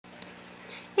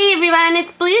Hey everyone,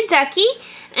 it's Blue Ducky,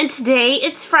 and today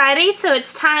it's Friday, so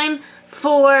it's time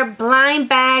for Blind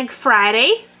Bag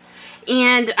Friday.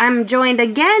 And I'm joined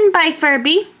again by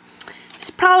Furby.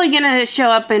 She's probably going to show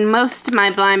up in most of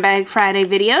my Blind Bag Friday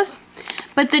videos.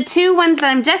 But the two ones that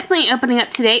I'm definitely opening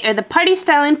up today are the Party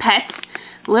Styling Pets,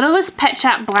 Littlest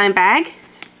Petshop Blind Bag,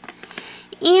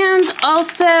 and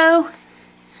also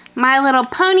My Little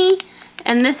Pony.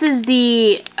 And this is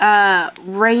the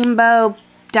Rainbow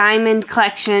Diamond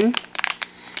Collection.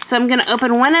 So I'm going to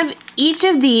open one of each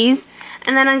of these,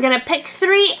 and then I'm going to pick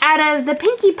 3 out of the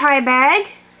Pinkie Pie bag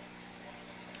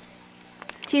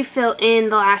to fill in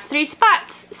the last 3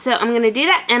 spots. So I'm going to do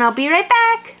that, and I'll be right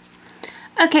back.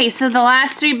 Okay, so the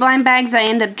last 3 blind bags I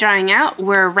ended up drawing out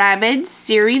were Rabbids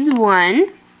Series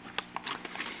 1,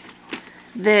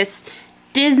 this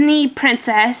Disney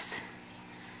Princess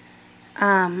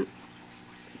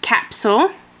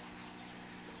capsule.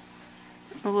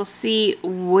 We'll see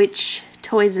which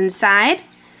toy's inside.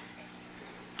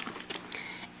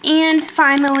 And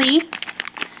finally,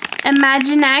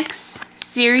 Imaginext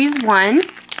Series 1.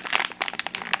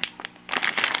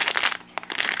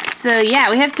 So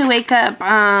yeah, we have to wake up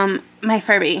my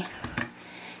Furby.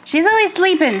 She's always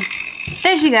sleeping.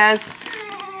 There she goes.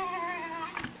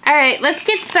 Alright, let's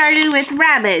get started with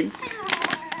Rabbids.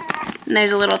 And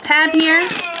there's a little tab here.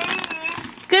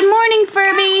 Good morning,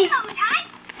 Furby.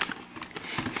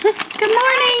 Good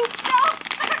morning.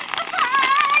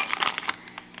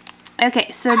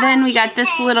 Okay, so then we got this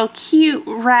little cute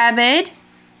rabbit.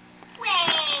 Wait,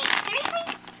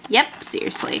 seriously? Yep,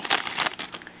 seriously.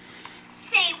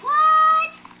 Say what?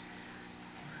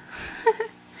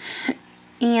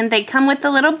 And they come with the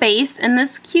little base, and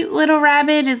this cute little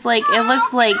rabbit is like, it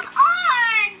looks like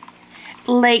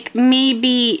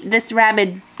maybe this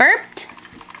rabbit burped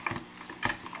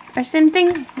or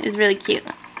something. It's really cute.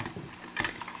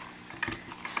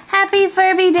 Happy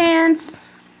Furby dance.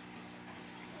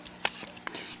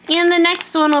 And the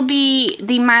next one will be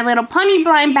the My Little Pony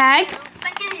blind bag.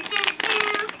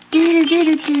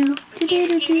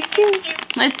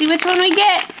 Let's see which one we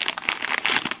get.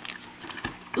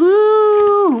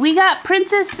 Ooh, we got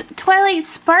Princess Twilight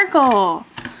Sparkle.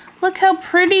 Look how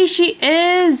pretty she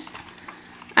is.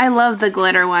 I love the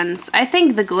glitter ones. I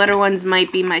think the glitter ones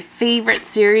might be my favorite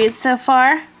series so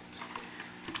far.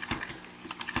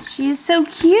 She is so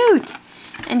cute.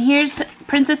 And here's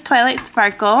Princess Twilight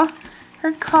Sparkle.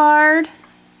 Her card.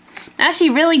 Now she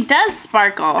really does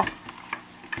sparkle.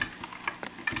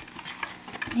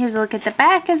 Here's a look at the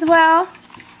back as well.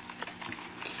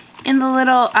 And the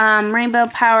little Rainbow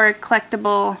Power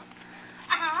collectible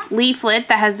leaflet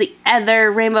that has the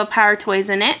other Rainbow Power toys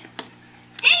in it.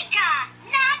 Data,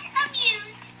 not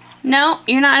amused. No,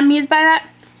 you're not amused by that?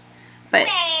 But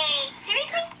Wait,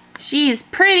 seriously? she's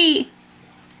pretty.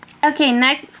 Okay,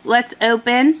 next let's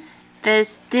open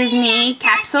this Disney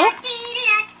capsule.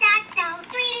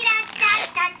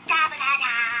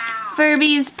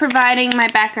 Furby's providing my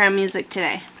background music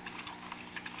today.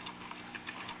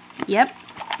 Yep,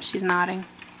 she's nodding.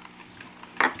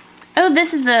 Oh,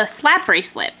 this is the slap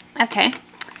bracelet. Okay,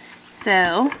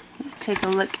 so take a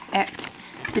look at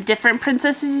the different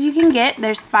princesses you can get.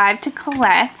 There's 5 to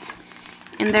collect,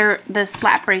 and they're the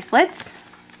slap bracelets.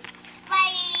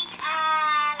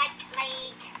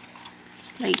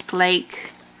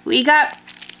 Like, we got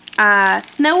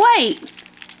Snow White.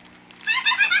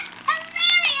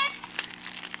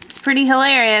 Hilarious. It's pretty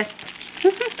hilarious.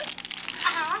 Data,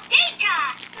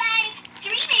 like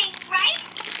dreaming, right?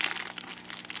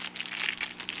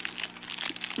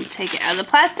 We'll take it out of the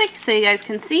plastic so you guys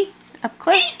can see up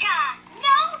close. Data,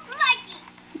 no likey.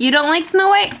 You don't like Snow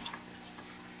White?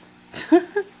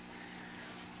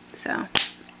 So,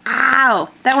 ow,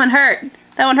 that one hurt.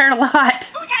 That one hurt a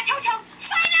lot.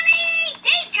 Finally,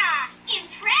 Data,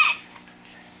 impressed.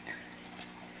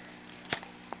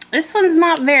 This one's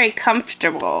not very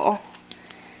comfortable.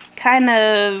 Kind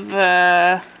of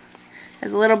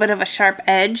has a little bit of a sharp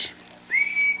edge,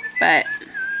 but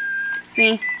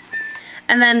see?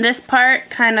 And then this part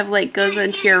kind of like goes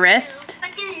into your wrist.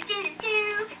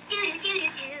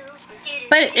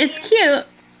 But it's cute.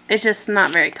 It's just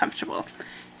not very comfortable.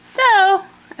 So,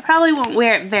 I probably won't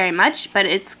wear it very much, but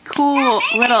it's cool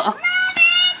little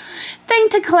thing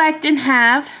to collect and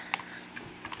have.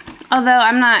 Although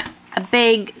I'm not a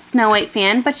big Snow White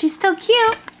fan, but she's still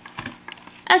cute.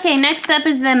 Okay, next up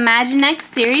is the Imaginext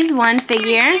Series 1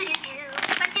 figure.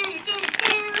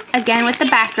 Again with the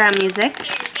background music.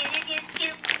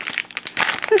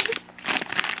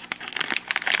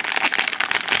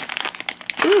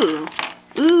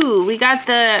 Ooh, we got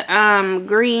the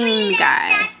green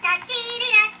guy.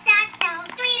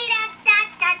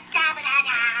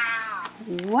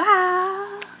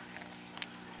 Wow.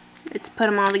 Let's put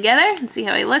them all together and see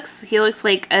how he looks. He looks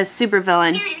like a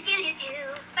supervillain.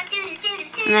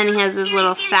 And then he has this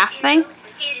little staff thing.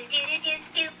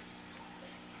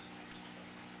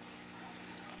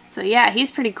 So yeah, he's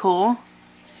pretty cool.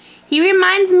 He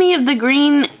reminds me of the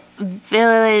green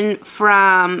villain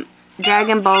from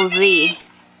Dragon Ball Z.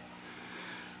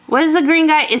 What is the green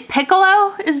guy? Is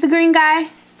Piccolo is the green guy?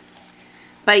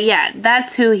 But yeah,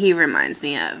 that's who he reminds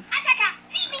me of.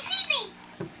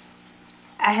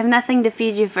 I have nothing to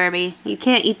feed you, Furby. You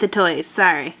can't eat the toys.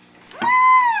 Sorry.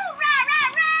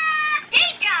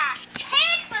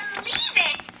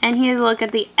 And here's a look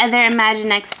at the other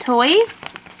Imaginext toys.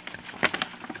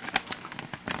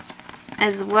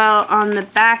 As well, on the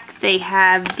back they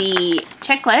have the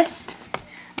checklist.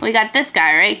 We got this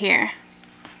guy right here.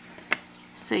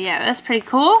 So yeah, that's pretty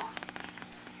cool.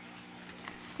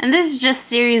 And this is just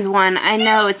series 1. I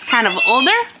know it's kind of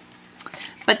older,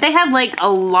 but they have like a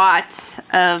lot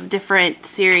of different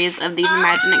series of these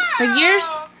Imaginext figures.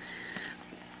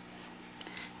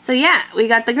 So yeah, we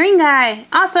got the green guy.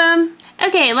 Awesome.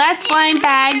 Okay, last blind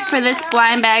bag for this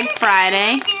Blind Bag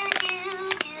Friday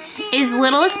is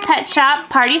Littlest Pet Shop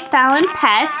Party Style and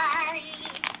Pets.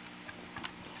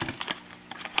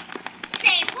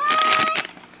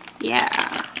 Yeah.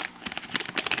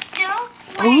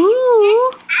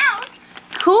 Ooh.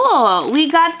 Cool. We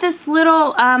got this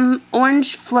little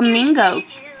orange flamingo.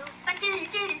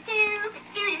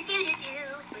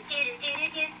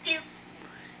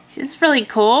 This is really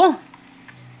cool.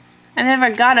 I've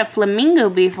never got a flamingo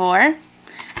before.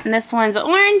 And this one's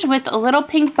orange with a little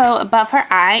pink bow above her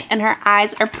eye, and her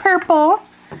eyes are purple.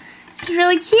 She's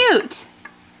really cute.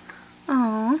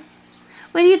 Aww.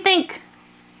 What do you think?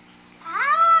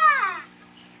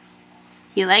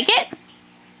 You like it?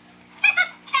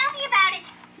 Tell me about it.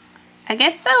 I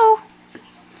guess so.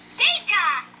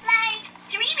 Data, like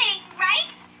dreaming, right?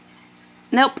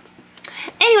 Nope.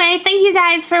 Anyway, thank you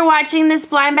guys for watching this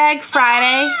Blind Bag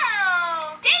Friday.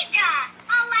 Oh, data.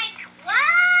 Like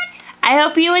what? I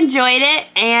hope you enjoyed it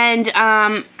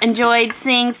and enjoyed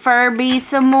seeing Furby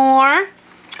some more.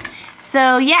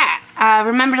 So yeah,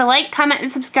 remember to like, comment, and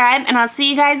subscribe, and I'll see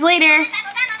you guys later.